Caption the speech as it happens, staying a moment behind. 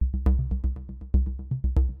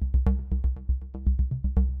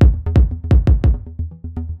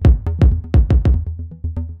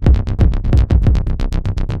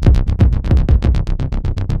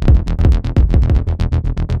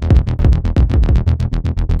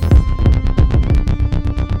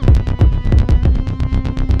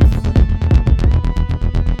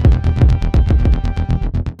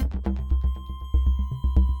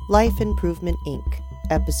Life Improvement Inc.,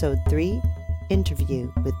 Episode 3,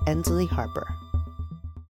 Interview with Ensley Harper.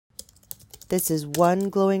 This is one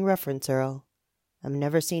glowing reference, Earl. I've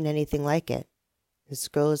never seen anything like it. This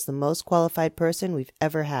girl is the most qualified person we've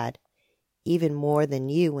ever had, even more than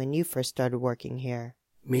you when you first started working here.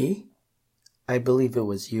 Me? I believe it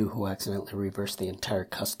was you who accidentally reversed the entire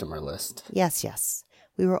customer list. Yes.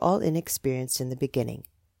 We were all inexperienced in the beginning.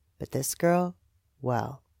 But this girl,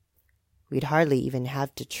 well, we'd hardly even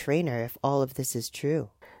have to train her if all of this is true.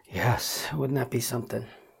 Yes, wouldn't that be something?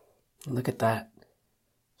 Look at that.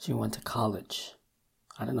 She went to college.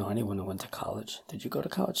 I don't know anyone who went to college. Did you go to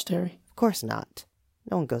college, Terry? Of course not.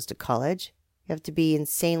 No one goes to college. You have to be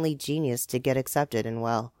insanely genius to get accepted, and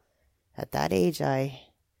well, at that age, I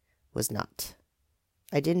was not.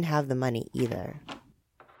 I didn't have the money either.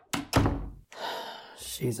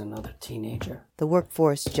 She's another teenager. The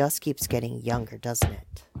workforce just keeps getting younger, doesn't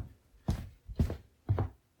it?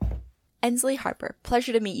 Ensley Harper,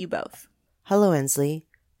 pleasure to meet you both. Hello, Ensley.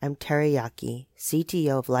 I'm Teriyaki,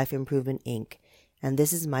 CTO of Life Improvement Inc., and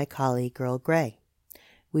this is my colleague, Earl Grey.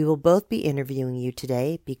 We will both be interviewing you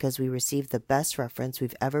today because we received the best reference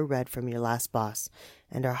we've ever read from your last boss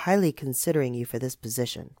and are highly considering you for this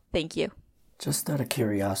position. Thank you. Just out of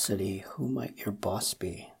curiosity, who might your boss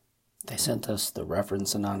be? They sent us the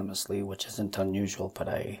reference anonymously, which isn't unusual, but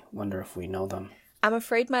I wonder if we know them. I'm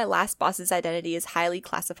afraid my last boss's identity is highly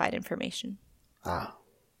classified information.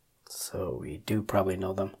 So we do probably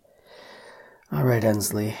know them. All right,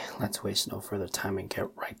 Ensley, let's waste no further time and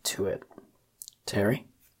get right to it. Terry?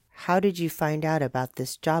 How did you find out about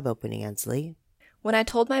this job opening, Ensley? When I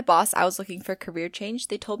told my boss I was looking for a career change,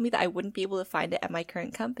 they told me that I wouldn't be able to find it at my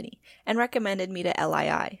current company and recommended me to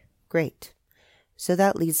LII. Great. So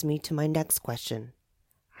that leads me to my next question.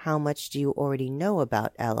 How much do you already know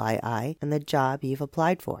about LII and the job you've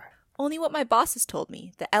applied for? Only what my boss has told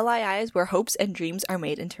me. The LII is where hopes and dreams are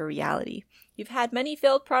made into reality. You've had many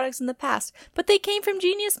failed products in the past, but they came from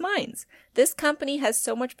genius minds. This company has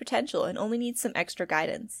so much potential and only needs some extra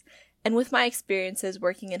guidance. And with my experiences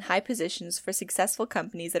working in high positions for successful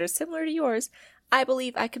companies that are similar to yours, I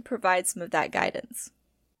believe I could provide some of that guidance.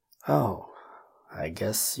 Oh, I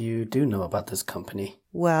guess you do know about this company.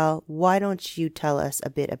 Well, why don't you tell us a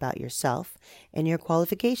bit about yourself and your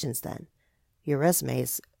qualifications then? Your resume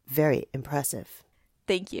is very impressive.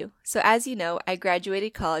 Thank you. So as you know, I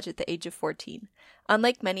graduated college at the age of 14.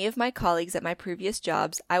 Unlike many of my colleagues at my previous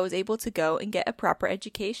jobs, I was able to go and get a proper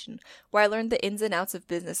education where I learned the ins and outs of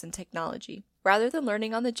business and technology. Rather than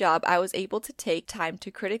learning on the job, I was able to take time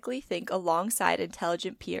to critically think alongside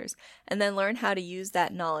intelligent peers and then learn how to use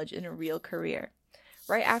that knowledge in a real career.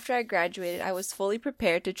 Right after I graduated, I was fully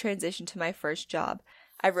prepared to transition to my first job.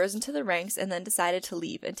 I rose into the ranks and then decided to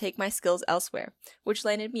leave and take my skills elsewhere, which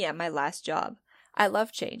landed me at my last job. I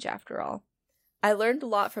love change, after all. I learned a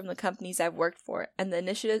lot from the companies I've worked for and the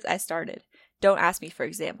initiatives I started. Don't ask me for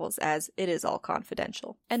examples, as it is all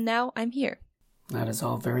confidential. And now I'm here. That is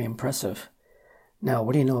all very impressive. Now,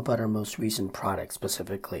 what do you know about our most recent product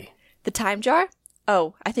specifically? The time jar?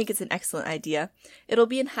 Oh, I think it's an excellent idea. It'll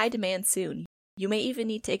be in high demand soon. You may even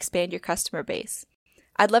need to expand your customer base.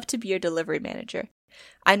 I'd love to be your delivery manager.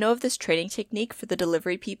 I know of this training technique for the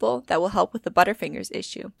delivery people that will help with the Butterfingers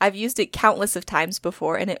issue. I've used it countless of times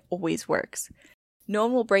before and it always works. No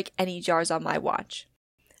one will break any jars on my watch.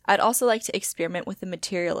 I'd also like to experiment with the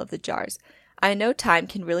material of the jars. I know time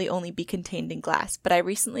can really only be contained in glass, but I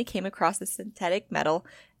recently came across a synthetic metal.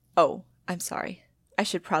 Oh, I'm sorry. I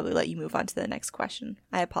should probably let you move on to the next question.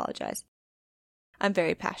 I apologize. I'm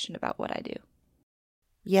very passionate about what I do.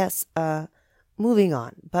 Yes, moving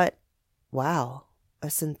on, but wow,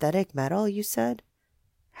 a synthetic metal, you said?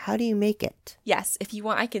 How do you make it? Yes, if you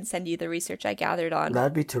want, I can send you the research I gathered on...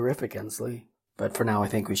 That'd be terrific, Ensley. But for now, I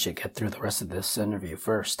think we should get through the rest of this interview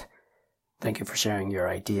first. Thank you for sharing your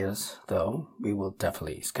ideas, though. We will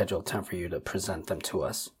definitely schedule time for you to present them to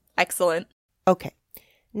us. Excellent. Okay,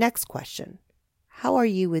 next question. How are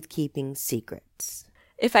you with keeping secrets?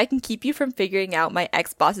 If I can keep you from figuring out my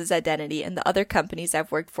ex-boss's identity and the other companies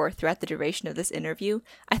I've worked for throughout the duration of this interview,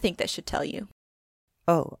 I think that should tell you.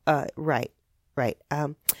 Oh, right.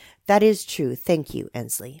 That is true. Thank you,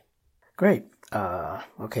 Ensley. Great.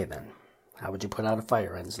 Okay then. How would you put out a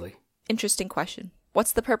fire, Ensley? Interesting question.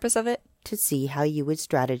 What's the purpose of it? To see how you would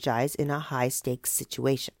strategize in a high-stakes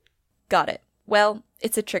situation. Got it. Well,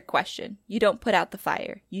 it's a trick question. You don't put out the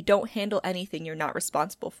fire. You don't handle anything you're not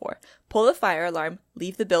responsible for. Pull the fire alarm,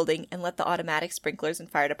 leave the building, and let the automatic sprinklers and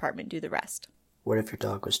fire department do the rest. What if your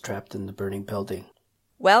dog was trapped in the burning building?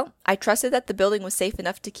 Well, I trusted that the building was safe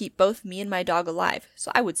enough to keep both me and my dog alive,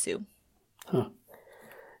 so I would sue.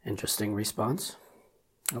 Interesting response.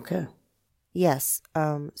 Okay. Yes,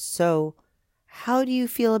 so how do you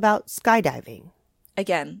feel about skydiving?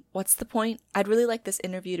 Again, what's the point? I'd really like this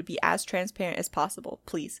interview to be as transparent as possible,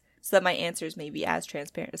 please, so that my answers may be as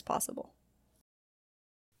transparent as possible.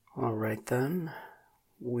 All right then.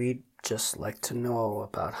 We'd just like to know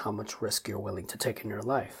about how much risk you're willing to take in your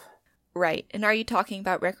life. Right, and are you talking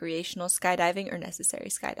about recreational skydiving or necessary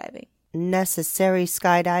skydiving? Necessary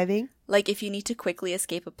skydiving? Like if you need to quickly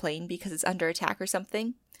escape a plane because it's under attack or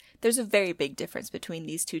something? There's a very big difference between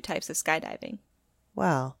these two types of skydiving.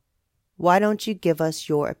 Well, why don't you give us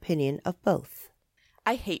your opinion of both?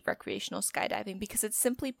 I hate recreational skydiving because it's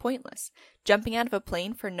simply pointless, jumping out of a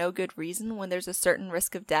plane for no good reason when there's a certain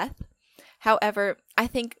risk of death. However, I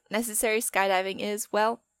think necessary skydiving is,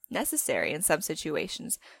 well, necessary in some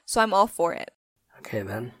situations, so I'm all for it. Okay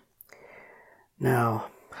then. Now,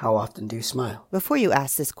 how often do you smile? Before you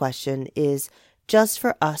ask this question is just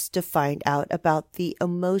for us to find out about the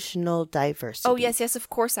emotional diversity. Oh, yes, of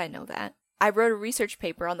course I know that. I wrote a research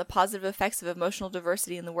paper on the positive effects of emotional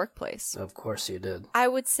diversity in the workplace. Of course you did. I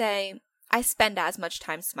would say I spend as much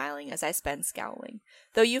time smiling as I spend scowling,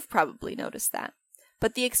 though you've probably noticed that.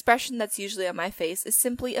 But the expression that's usually on my face is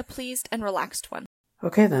simply a pleased and relaxed one.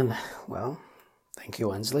 Okay then. Well, thank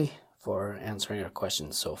you, Ensley, for answering our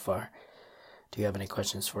questions so far. Do you have any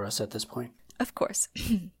questions for us at this point? Of course.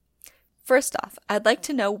 First off, I'd like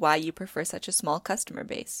to know why you prefer such a small customer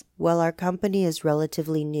base. Well, our company is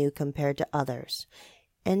relatively new compared to others.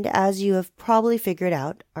 And as you have probably figured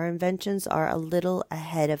out, our inventions are a little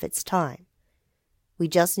ahead of its time. We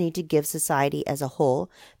just need to give society as a whole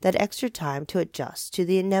that extra time to adjust to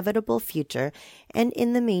the inevitable future, and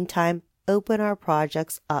in the meantime, open our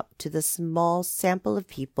projects up to the small sample of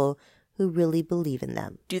people who really believe in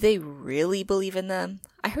them. Do they really believe in them?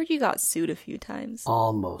 I heard you got sued a few times.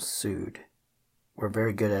 Almost sued. We're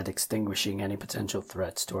very good at extinguishing any potential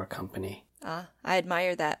threats to our company. I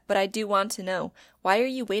admire that, but I do want to know, why are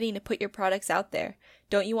you waiting to put your products out there?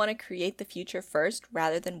 Don't you want to create the future first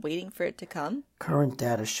rather than waiting for it to come? Current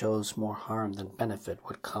data shows more harm than benefit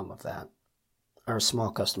would come of that. Our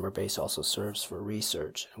small customer base also serves for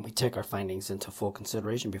research, and we take our findings into full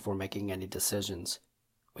consideration before making any decisions.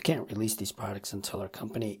 We can't release these products until our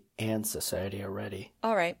company and society are ready.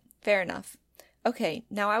 All right, fair enough. Okay,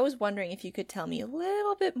 now I was wondering if you could tell me a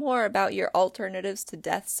little bit more about your alternatives to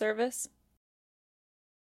death service.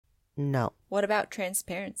 No. What about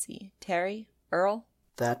transparency? Terry? Earl?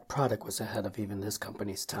 That product was ahead of even this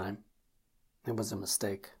company's time. It was a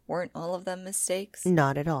mistake. Weren't all of them mistakes?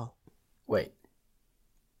 Not at all. Wait.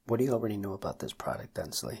 What do you already know about this product,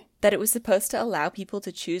 Ensley? That it was supposed to allow people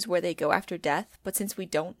to choose where they go after death, but since we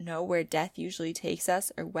don't know where death usually takes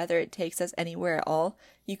us or whether it takes us anywhere at all,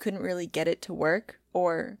 you couldn't really get it to work,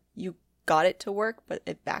 or you got it to work, but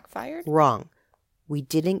it backfired? Wrong. We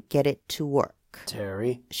didn't get it to work.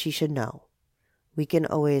 Terry? She should know. We can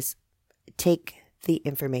always take the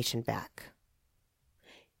information back.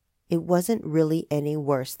 It wasn't really any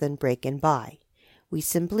worse than break and buy. We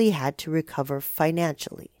simply had to recover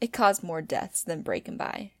financially. It caused more deaths than break and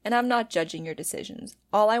buy, and I'm not judging your decisions.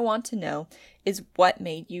 All I want to know is what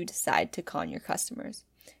made you decide to con your customers.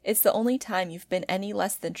 It's the only time you've been any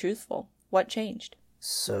less than truthful. What changed?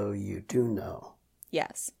 So you do know.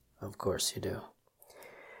 Yes. Of course you do.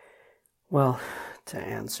 Well, to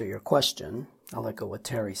answer your question, I'll echo what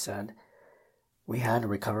Terry said. We had to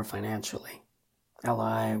recover financially.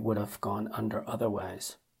 LI would have gone under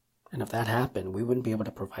otherwise. And if that happened, we wouldn't be able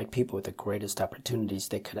to provide people with the greatest opportunities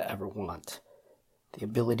they could ever want. The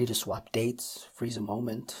ability to swap dates, freeze a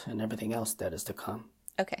moment, and everything else that is to come.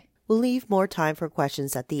 Okay. We'll leave more time for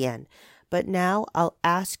questions at the end, but now I'll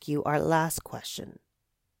ask you our last question.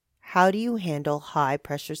 How do you handle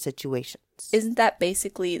high-pressure situations? Isn't that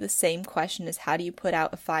basically the same question as how do you put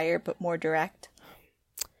out a fire, but more direct?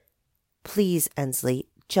 Please, Ensley,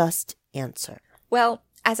 just answer. Well,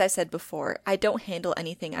 as I said before, I don't handle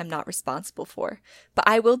anything I'm not responsible for, but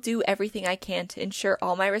I will do everything I can to ensure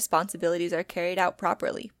all my responsibilities are carried out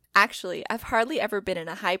properly. Actually, I've hardly ever been in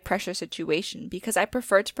a high-pressure situation because I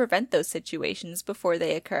prefer to prevent those situations before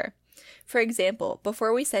they occur. For example,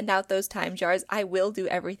 before we send out those time jars, I will do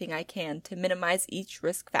everything I can to minimize each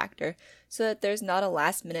risk factor so that there's not a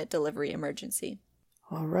last-minute delivery emergency.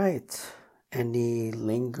 All right. Any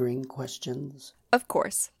lingering questions? Of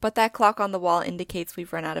course, but that clock on the wall indicates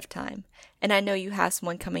we've run out of time, and I know you have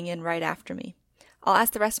someone coming in right after me. I'll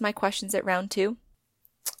ask the rest of my questions at round 2.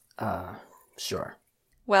 Sure.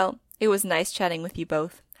 Well, it was nice chatting with you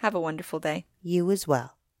both. Have a wonderful day. You as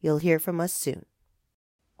well. You'll hear from us soon.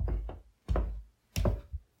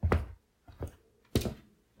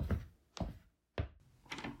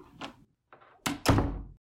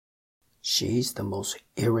 She's the most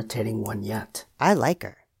irritating one yet. I like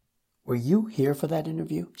her. Were you here for that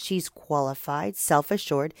interview? She's qualified,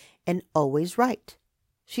 self-assured, and always right.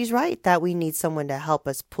 She's right that we need someone to help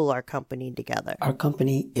us pull our company together. Our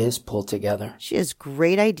company is pulled together. She has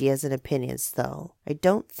great ideas and opinions, though. I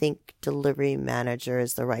don't think delivery manager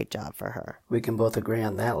is the right job for her. We can both agree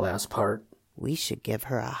on that last part. We should give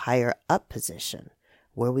her a higher up position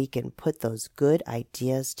where we can put those good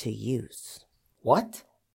ideas to use. What?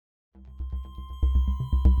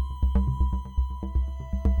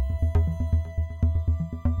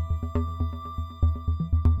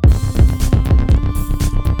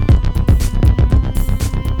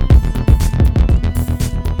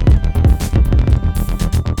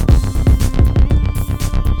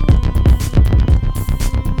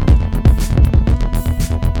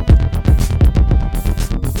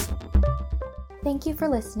 Thank you for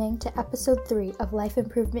listening to episode 3 of Life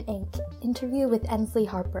Improvement Inc. Interview with Ensley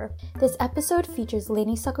Harper. This episode features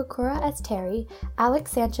Lainey Sakakura as Terry,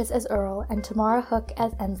 Alex Sanchez as Earl, and Tamara Hook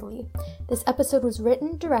as Ensley. This episode was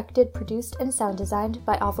written, directed, produced, and sound designed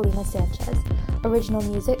by Avelina Sanchez. Original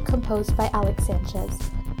music composed by Alex Sanchez.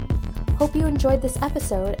 Hope you enjoyed this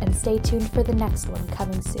episode and stay tuned for the next one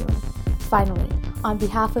coming soon. Finally, on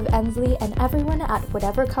behalf of Ensley and everyone at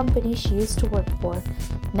whatever company she used to work for,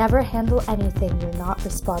 never handle anything you're not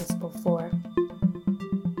responsible for.